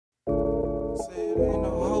ain't no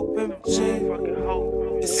hope in Virginia.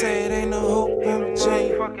 They say it ain't no hope in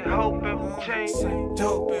Virginia. Fucking hope in Virginia.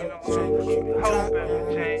 Dope in Virginia. Hope in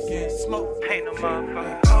Virginia. Get smoked. Ain't no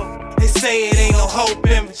motherfucking hope. They say it ain't no hope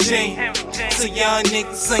in Virginia. So young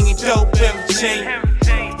niggas singing dope in Virginia.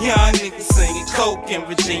 Young niggas singing coke in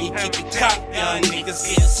Virginia. Keep it cocked, young niggas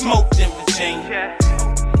getting smoked in Virginia.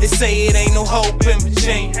 They say it ain't no hope in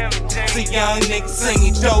Virginia. So young niggas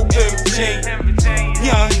singing dope in Virginia.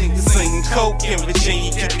 Young niggas singing coke in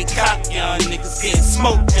Virginia. Keep it cocked, young niggas getting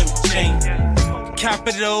smoked in Virginia.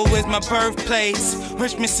 Capital is my birthplace.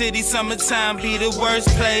 Richmond City, summertime be the worst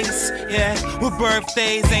place. Yeah, well,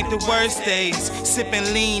 birthdays ain't the worst days.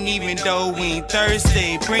 Sipping lean even though we ain't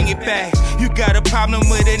Thursday. Bring it back. You got a problem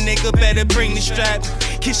with a nigga, better bring the strap.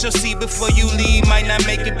 Kiss your seat before you leave, might not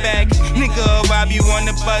make it back. Nigga will rob you on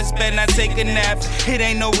the bus, better not take a nap. It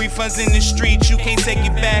ain't no refunds in the street, you can't take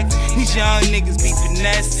it back. These young niggas be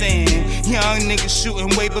finessing. Young niggas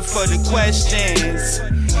shooting way before the questions.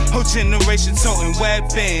 Whole generation toting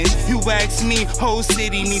weapons. You ask me, whole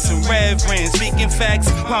city needs some reverence. Speaking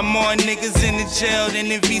facts, why more niggas in the jail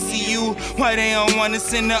than in VCU? Why they don't want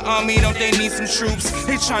us in the army, don't they need some troops?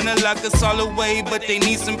 They tryna lock us all away, but they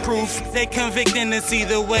need some proof. They convicting us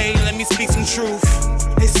either way, let me speak some truth.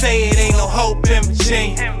 They say it ain't no hope in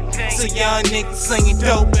Virginia. So young niggas singing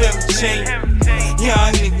dope in Virginia.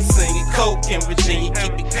 Young niggas singing coke in Virginia.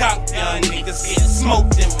 Keep it cocked, young niggas getting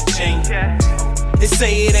smoked in Virginia. They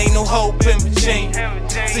say it ain't no hope in Virginia.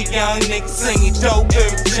 So young niggas singing dope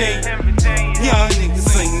in Virginia. Young niggas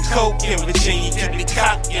singing coke in Virginia. Keep it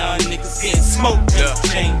cocked, young niggas getting smoked in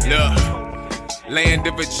Virginia. Land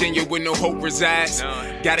of Virginia where no hope resides.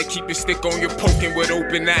 Gotta keep your stick on your poking with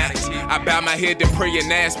open eyes. I bow my head to pray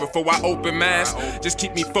and ask before I open mines. Just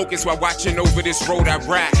keep me focused while watching over this road I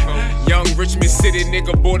ride. Young Richmond City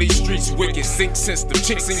nigga, boy these streets wicked. Sink system,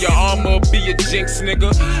 chinks in your armor be a jinx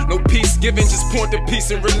nigga. No peace giving, just point the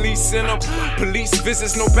peace and releasing them. Police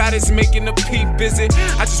visits, nobody's making a peep visit.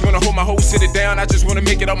 I just wanna hold my whole city down, I just wanna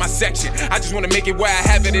make it on my section. I just wanna make it where I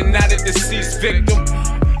have it and not a deceased victim.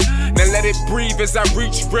 Now let it breathe as I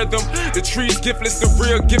reach rhythm. The tree's giftless, the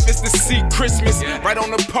real gift is to see Christmas. Right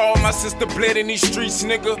on the paw, my sister bled in these streets,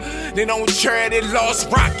 nigga. They don't charity, lost,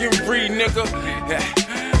 rock and read, nigga.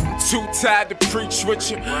 I'm too tired to preach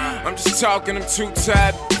with you. I'm just talking, I'm too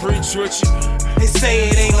tired to preach with you. They say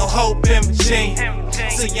it ain't no hope in Virginia.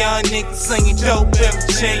 So young niggas singing dope in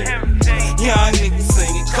Virginia. Young niggas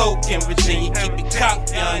singing coke in Virginia. Keep it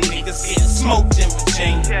cocked, young niggas getting smoked in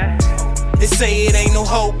Virginia. They say it ain't no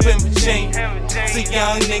hope in Virginia. So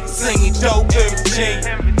young niggas singing dope in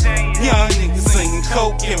Virginia. Young niggas singing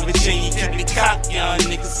coke in Virginia. Keep it cocked, young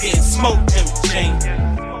niggas getting smoked in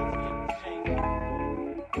Virginia.